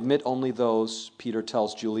 I admit only those, Peter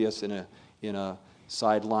tells Julius in a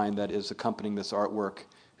sideline that is accompanying this artwork,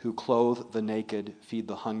 who clothe the naked, feed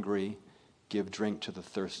the hungry, give drink to the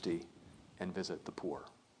thirsty, and visit the poor.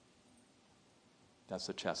 That's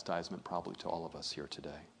a chastisement probably to all of us here today.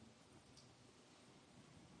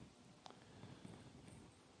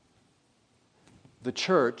 The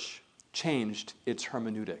church changed its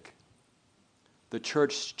hermeneutic. The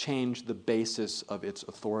church changed the basis of its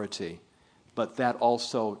authority, but that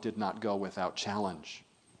also did not go without challenge.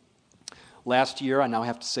 Last year, I now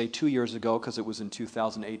have to say 2 years ago, because it was in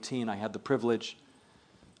 2018, I had the privilege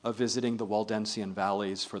of visiting the Waldensian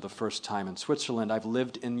Valleys for the first time in Switzerland. I've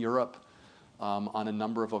lived in Europe on a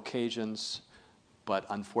number of occasions, but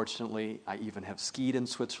unfortunately, I even have skied in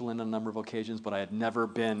Switzerland on a number of occasions, but I had never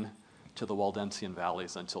been to the Waldensian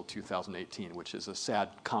Valleys until 2018, which is a sad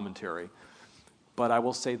commentary. But I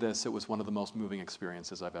will say this, it was one of the most moving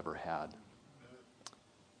experiences I've ever had.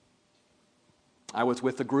 I was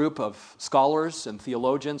with a group of scholars and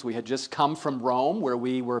theologians. We had just come from Rome, where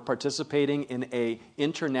we were participating in an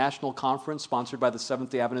international conference sponsored by the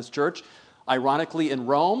Seventh-day Adventist Church, ironically in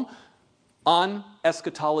Rome, on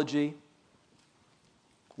eschatology,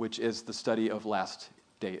 which is the study of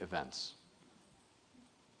last-day events.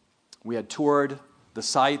 We had toured the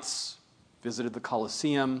sites, visited the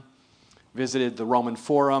Colosseum, visited the Roman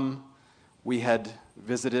Forum. We had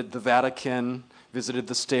visited the Vatican, visited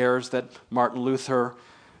the stairs that Martin Luther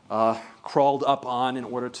crawled up on in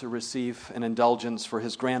order to receive an indulgence for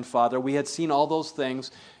his grandfather. We had seen all those things,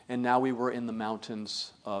 and now we were in the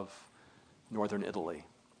mountains of northern Italy,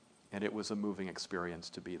 and it was a moving experience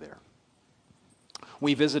to be there.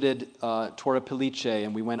 We visited Torre Pellice,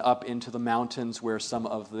 and we went up into the mountains where some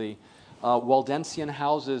of the Waldensian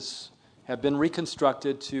houses have been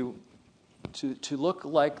reconstructed to look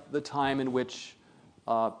like the time in which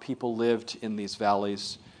people lived in these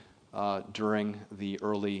valleys during the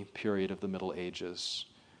early period of the Middle Ages.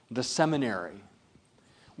 The seminary,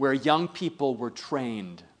 where young people were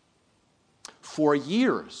trained for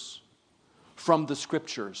years from the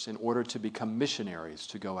Scriptures in order to become missionaries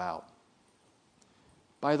to go out.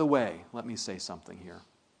 By the way, let me say something here.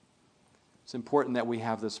 It's important that we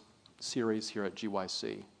have this series here at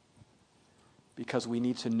GYC because we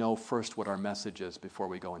need to know first what our message is before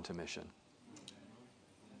we go into mission.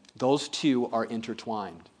 Those two are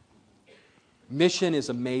intertwined. Mission is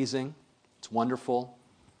amazing. It's wonderful.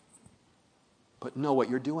 But know what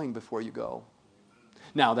you're doing before you go.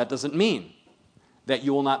 Now, that doesn't mean that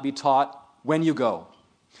you will not be taught when you go.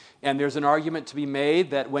 And there's an argument to be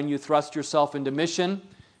made that when you thrust yourself into mission,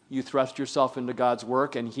 you thrust yourself into God's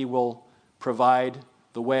work and He will provide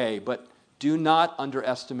the way. But do not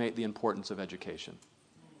underestimate the importance of education.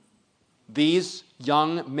 These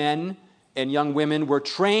young men and young women were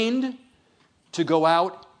trained to go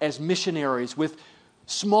out as missionaries with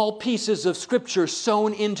small pieces of Scripture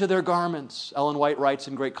sewn into their garments. Ellen White writes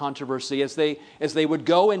in Great Controversy, as they would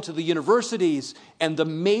go into the universities and the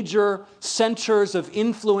major centers of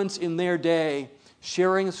influence in their day,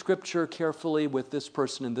 sharing Scripture carefully with this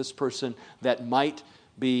person and this person that might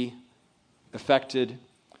be affected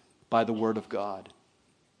by the Word of God.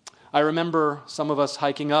 I remember some of us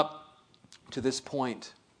hiking up to this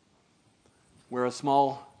point where a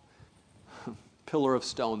small pillar of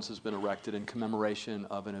stones has been erected in commemoration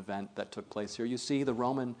of an event that took place here. You see, the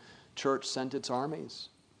Roman Church sent its armies,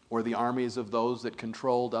 or the armies of those that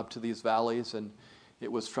controlled up to these valleys, and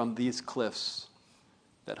it was from these cliffs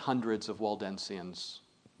that hundreds of Waldensians,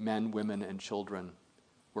 men, women, and children,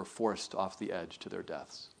 were forced off the edge to their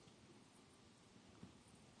deaths.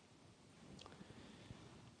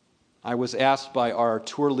 I was asked by our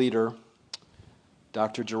tour leader,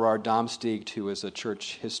 Dr. Gerard Domsteeg, who is a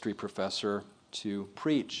church history professor, to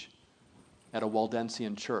preach at a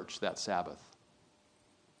Waldensian church that Sabbath.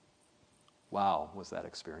 Wow, was that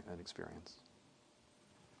an experience.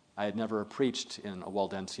 I had never preached in a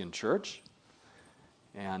Waldensian church,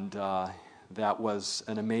 and that was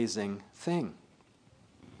an amazing thing.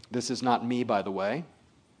 This is not me, by the way,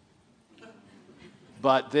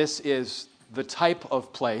 but this is the type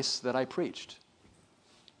of place that I preached.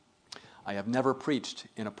 I have never preached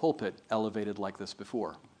in a pulpit elevated like this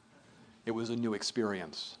before. It was a new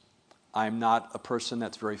experience. I'm not a person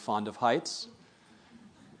that's very fond of heights,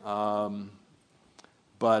 but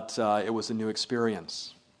it was a new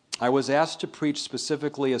experience. I was asked to preach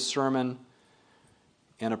specifically a sermon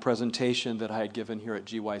and a presentation that I had given here at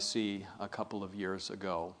GYC a couple of years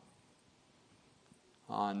ago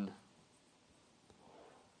on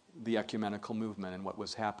the ecumenical movement and what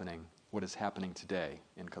is happening today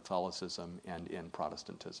in Catholicism and in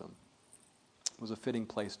Protestantism. It was a fitting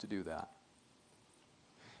place to do that.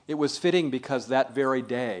 It was fitting because that very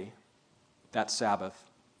day, that Sabbath,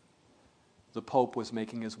 the Pope was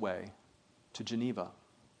making his way to Geneva.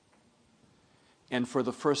 And for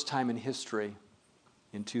the first time in history,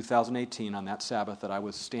 in 2018, on that Sabbath that I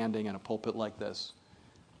was standing in a pulpit like this,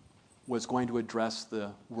 was going to address the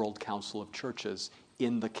World Council of Churches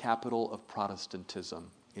in the capital of Protestantism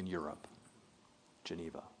in Europe,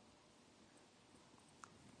 Geneva.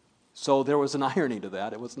 So there was an irony to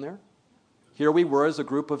that, wasn't there? Here we were as a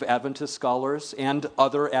group of Adventist scholars and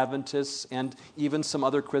other Adventists and even some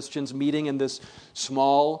other Christians meeting in this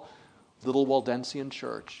small little Waldensian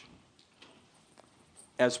church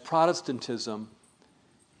as Protestantism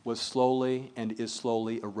was slowly and is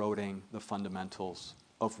slowly eroding the fundamentals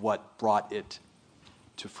of what brought it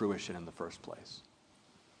to fruition in the first place.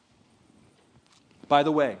 By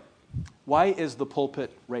the way, why is the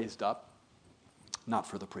pulpit raised up? Not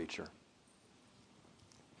for the preacher.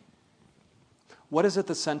 What is at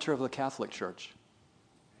the center of the Catholic Church?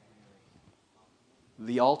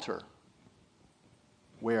 The altar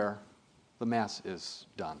where the Mass is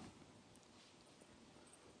done.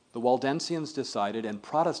 The Waldensians decided, and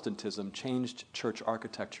Protestantism changed church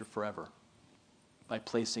architecture forever by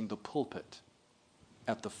placing the pulpit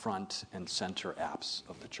at the front and center apse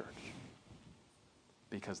of the church,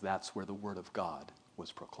 because that's where the Word of God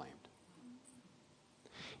was proclaimed.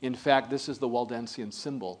 In fact, this is the Waldensian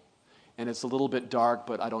symbol, and it's a little bit dark,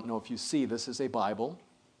 but I don't know if you see. This is a Bible,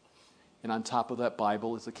 and on top of that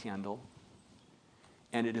Bible is a candle,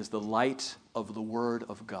 and it is the light of the Word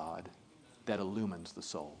of God that illumines the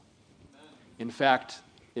soul. In fact,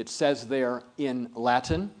 it says there in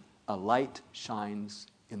Latin, a light shines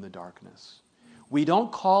in the darkness. We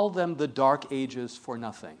don't call them the Dark Ages for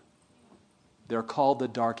nothing. They're called the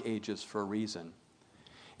Dark Ages for a reason.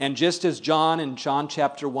 And just as John in John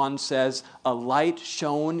chapter 1 says, a light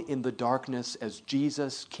shone in the darkness as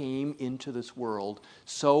Jesus came into this world,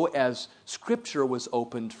 so as Scripture was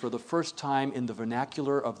opened for the first time in the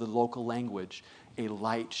vernacular of the local language, a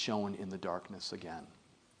light shone in the darkness again.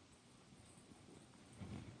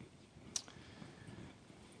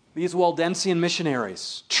 These Waldensian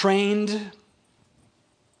missionaries, trained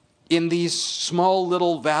in these small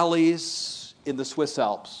little valleys in the Swiss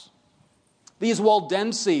Alps. These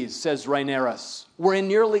Waldenses, says Reinerus, were in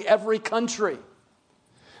nearly every country.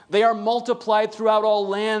 They are multiplied throughout all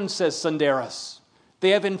lands, says Sundarus. They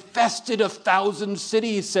have infested 1,000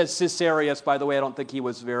 cities, says Caesarius. By the way, I don't think he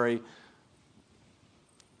was very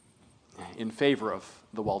in favor of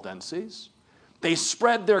the Waldenses. They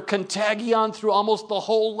spread their contagion through almost the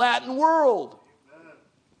whole Latin world,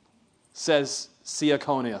 says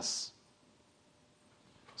Ciaconius.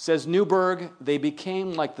 Says Newberg, they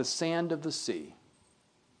became like the sand of the sea,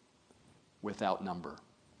 without number.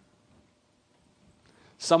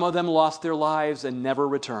 Some of them lost their lives and never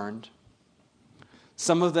returned.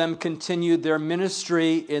 Some of them continued their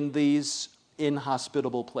ministry in these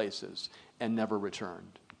inhospitable places and never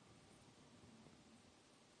returned.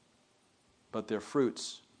 But their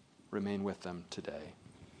fruits remain with them today.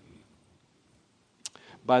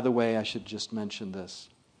 By the way, I should just mention this.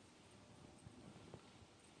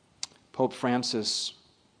 Pope Francis,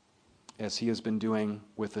 as he has been doing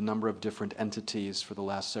with a number of different entities for the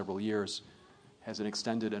last several years, has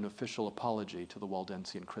extended an official apology to the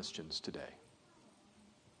Waldensian Christians today.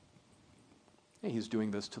 He's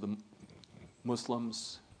doing this to the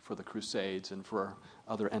Muslims, for the Crusades, and for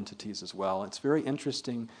other entities as well. It's very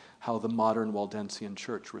interesting how the modern Waldensian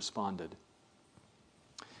church responded.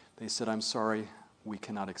 They said, "I'm sorry, we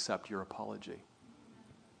cannot accept your apology,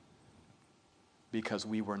 because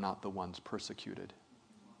we were not the ones persecuted,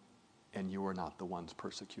 and you were not the ones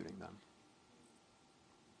persecuting them.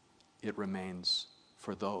 It remains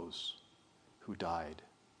for those who died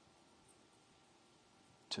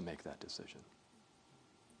to make that decision."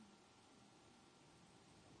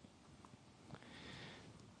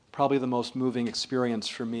 Probably the most moving experience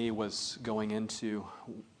for me was going into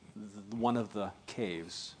one of the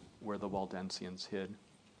caves where the Waldensians hid.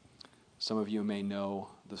 Some of you may know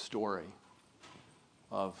the story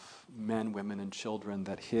of men, women, and children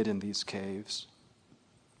that hid in these caves,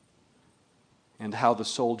 and how the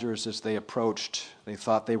soldiers, as they approached, they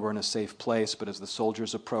thought they were in a safe place, but as the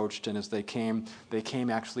soldiers approached and as they came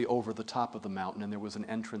actually over the top of the mountain, and there was an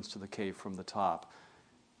entrance to the cave from the top,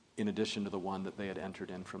 in addition to the one that they had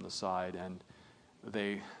entered in from the side, and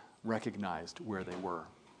they recognized where they were.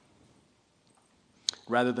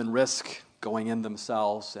 Rather than risk going in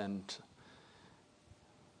themselves and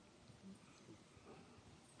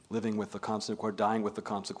living with the consequences, or dying with the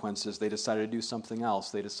consequences, they decided to do something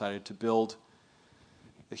else. They decided to build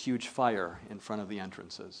a huge fire in front of the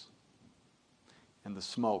entrances. And the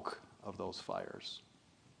smoke of those fires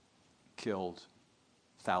killed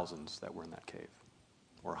thousands that were in that cave,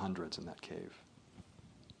 or hundreds in that cave.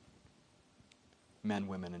 Men,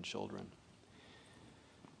 women, and children.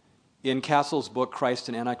 In Castle's book, Christ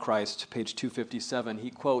and Antichrist, page 257, he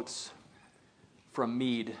quotes from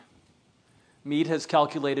Mead. Mead has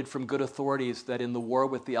calculated from good authorities that in the war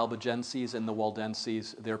with the Albigenses and the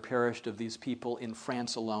Waldenses, there perished of these people in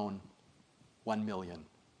France alone 1 million.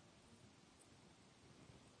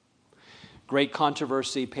 Great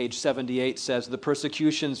Controversy, page 78, says, "The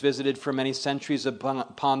persecutions visited for many centuries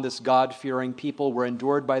upon this God-fearing people were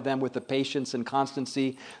endured by them with a patience and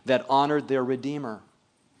constancy that honored their Redeemer.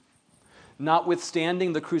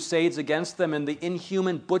 Notwithstanding the crusades against them and the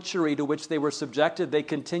inhuman butchery to which they were subjected, they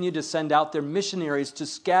continued to send out their missionaries to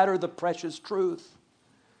scatter the precious truth.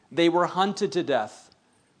 They were hunted to death,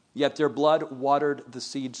 yet their blood watered the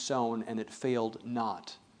seed sown, and it failed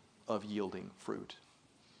not of yielding fruit."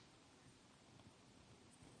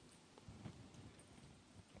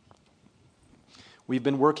 We've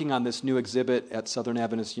been working on this new exhibit at Southern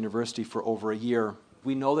Adventist University for over a year.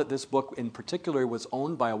 We know that this book in particular was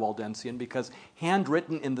owned by a Waldensian because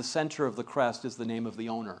handwritten in the center of the crest is the name of the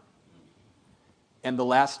owner. And the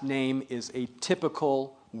last name is a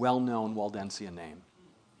typical, well-known Waldensian name.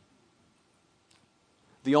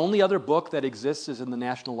 The only other book that exists is in the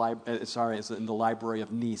is in the Library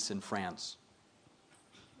of Nice in France.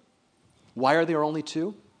 Why are there only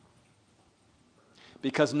two?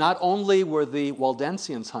 Because not only were the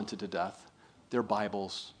Waldensians hunted to death, their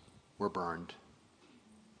Bibles were burned.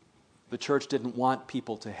 The church didn't want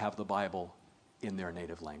people to have the Bible in their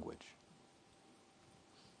native language.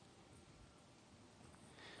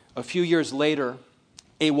 A few years later,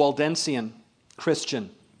 a Waldensian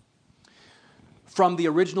Christian from the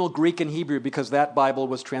original Greek and Hebrew, because that Bible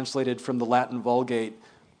was translated from the Latin Vulgate,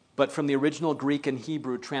 but from the original Greek and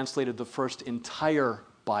Hebrew translated the first entire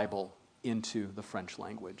Bible into the French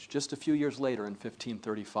language. Just a few years later, in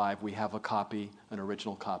 1535, we have an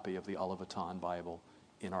original copy of the Olivetan Bible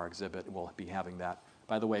in our exhibit. We'll be having that.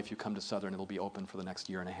 By the way, if you come to Southern, it'll be open for the next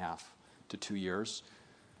 1.5 to 2 years.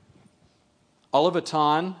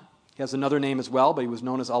 Olivetan, he has another name as well, but he was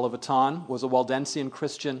known as Olivetan, was a Waldensian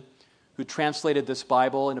Christian who translated this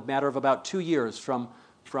Bible in a matter of about 2 years from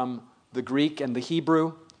the Greek and the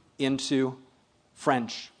Hebrew into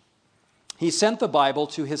French. He sent the Bible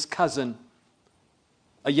to his cousin,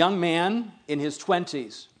 a young man in his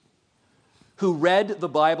 20s, who read the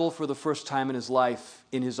Bible for the first time in his life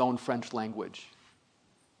in his own French language,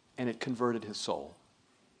 and it converted his soul.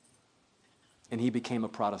 And he became a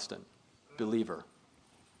Protestant believer.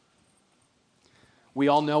 We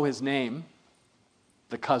all know his name,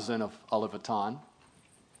 the cousin of Olivetan.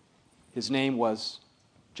 His name was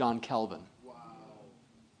John Calvin. Wow.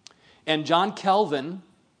 And John Calvin,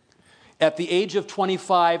 at the age of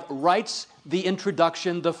 25, writes the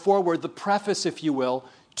introduction, the foreword, the preface, if you will,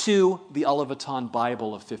 to the Olivetan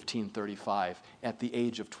Bible of 1535 at the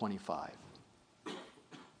age of 25.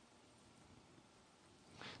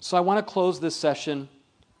 So I want to close this session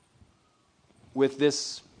with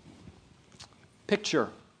this picture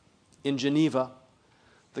in Geneva,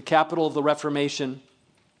 the capital of the Reformation,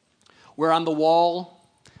 where on the wall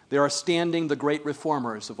there are standing the great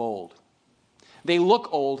reformers of old. They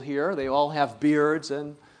look old here. They all have beards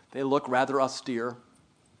and they look rather austere.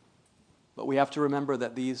 But we have to remember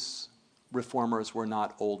that these reformers were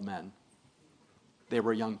not old men. They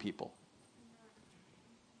were young people.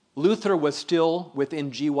 Luther was still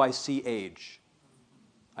within GYC age.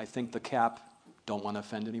 I think the cap, don't want to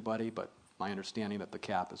offend anybody, but my understanding that the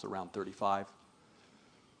cap is around 35.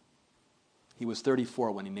 He was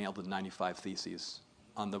 34 when he nailed the 95 Theses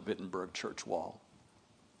on the Wittenberg church wall.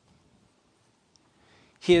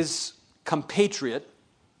 His compatriot,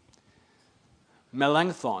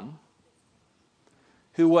 Melanchthon,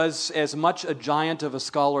 who was as much a giant of a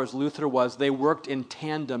scholar as Luther was, they worked in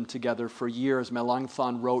tandem together for years.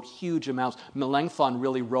 Melanchthon wrote huge amounts. Melanchthon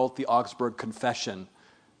really wrote the Augsburg Confession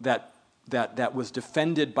that was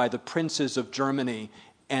defended by the princes of Germany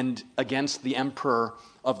and against the emperor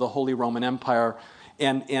of the Holy Roman Empire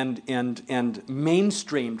and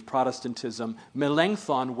mainstreamed Protestantism.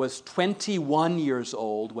 Melanchthon was 21 years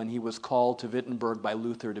old when he was called to Wittenberg by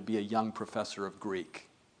Luther to be a young professor of Greek.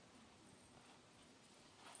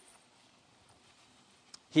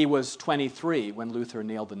 He was 23 when Luther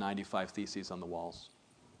nailed the 95 Theses on the walls,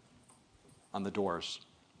 on the doors.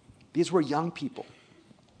 These were young people,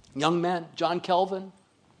 young men. John Calvin,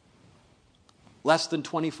 less than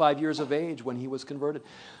 25 years of age when he was converted.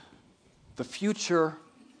 The future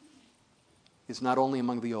is not only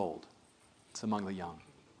among the old, it's among the young.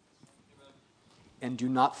 And do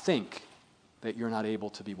not think that you're not able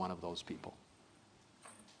to be one of those people.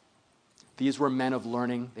 These were men of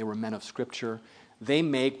learning. They were men of Scripture. They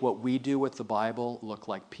make what we do with the Bible look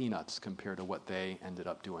like peanuts compared to what they ended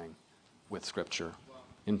up doing with Scripture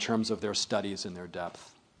in terms of their studies and their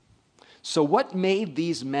depth. So what made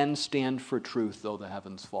these men stand for truth, though the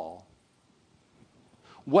heavens fall?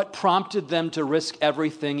 What prompted them to risk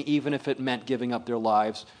everything, even if it meant giving up their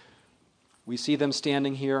lives? We see them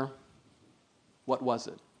standing here. What was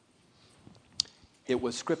it? It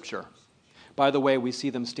was Scripture. By the way, we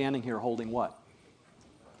see them standing here holding what?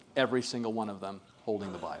 Every single one of them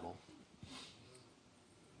holding the Bible.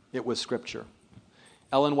 It was Scripture.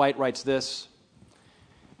 Ellen White writes this,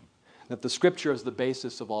 that the Scripture is the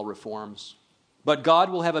basis of all reforms. But God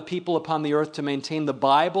will have a people upon the earth to maintain the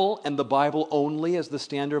Bible and the Bible only as the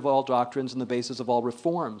standard of all doctrines and the basis of all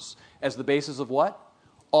reforms. As the basis of what?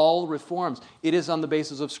 All reforms. It is on the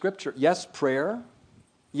basis of Scripture. Yes, prayer.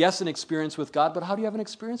 Yes, an experience with God. But how do you have an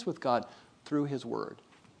experience with God? Through His Word,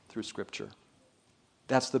 through Scripture.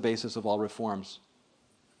 That's the basis of all reforms.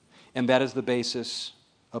 And that is the basis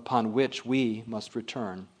upon which we must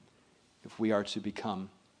return if we are to become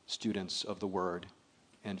students of the Word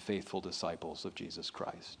and faithful disciples of Jesus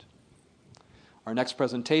Christ. Our next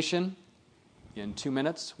presentation in 2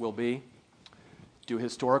 minutes will be, do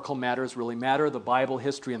historical matters really matter? The Bible,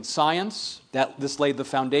 history, and science. This laid the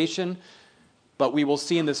foundation. But we will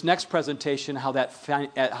see in this next presentation how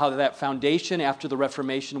that foundation after the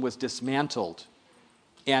Reformation was dismantled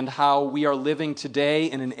and how we are living today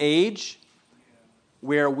in an age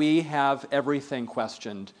where we have everything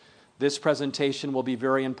questioned. This presentation will be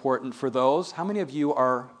very important for those. How many of you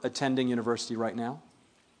are attending university right now?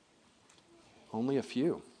 Only a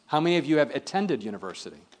few. How many of you have attended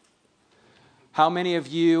university? How many of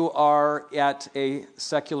you are at a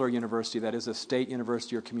secular university, that is a state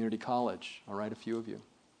university or community college? All right, a few of you.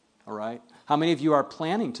 all right? How many of you are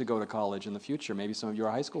planning to go to college in the future? Maybe some of you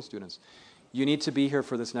are high school students. You need to be here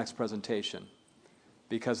for this next presentation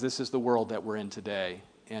because this is the world that we're in today,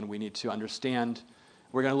 and we need to understand.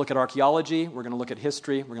 We're going to look at archaeology, we're going to look at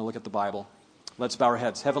history, we're going to look at the Bible. Let's bow our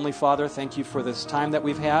heads. Heavenly Father, thank you for this time that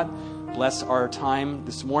we've had. Bless our time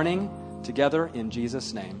this morning together in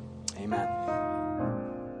Jesus' name. Amen.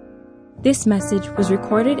 This message was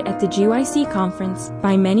recorded at the GYC conference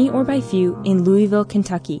by many or by few in Louisville,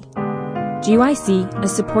 Kentucky. GYC, a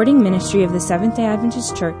supporting ministry of the Seventh-day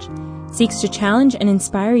Adventist Church, seeks to challenge and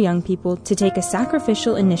inspire young people to take a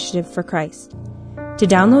sacrificial initiative for Christ. To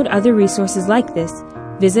download other resources like this,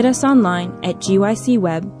 visit us online at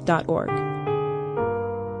gycweb.org.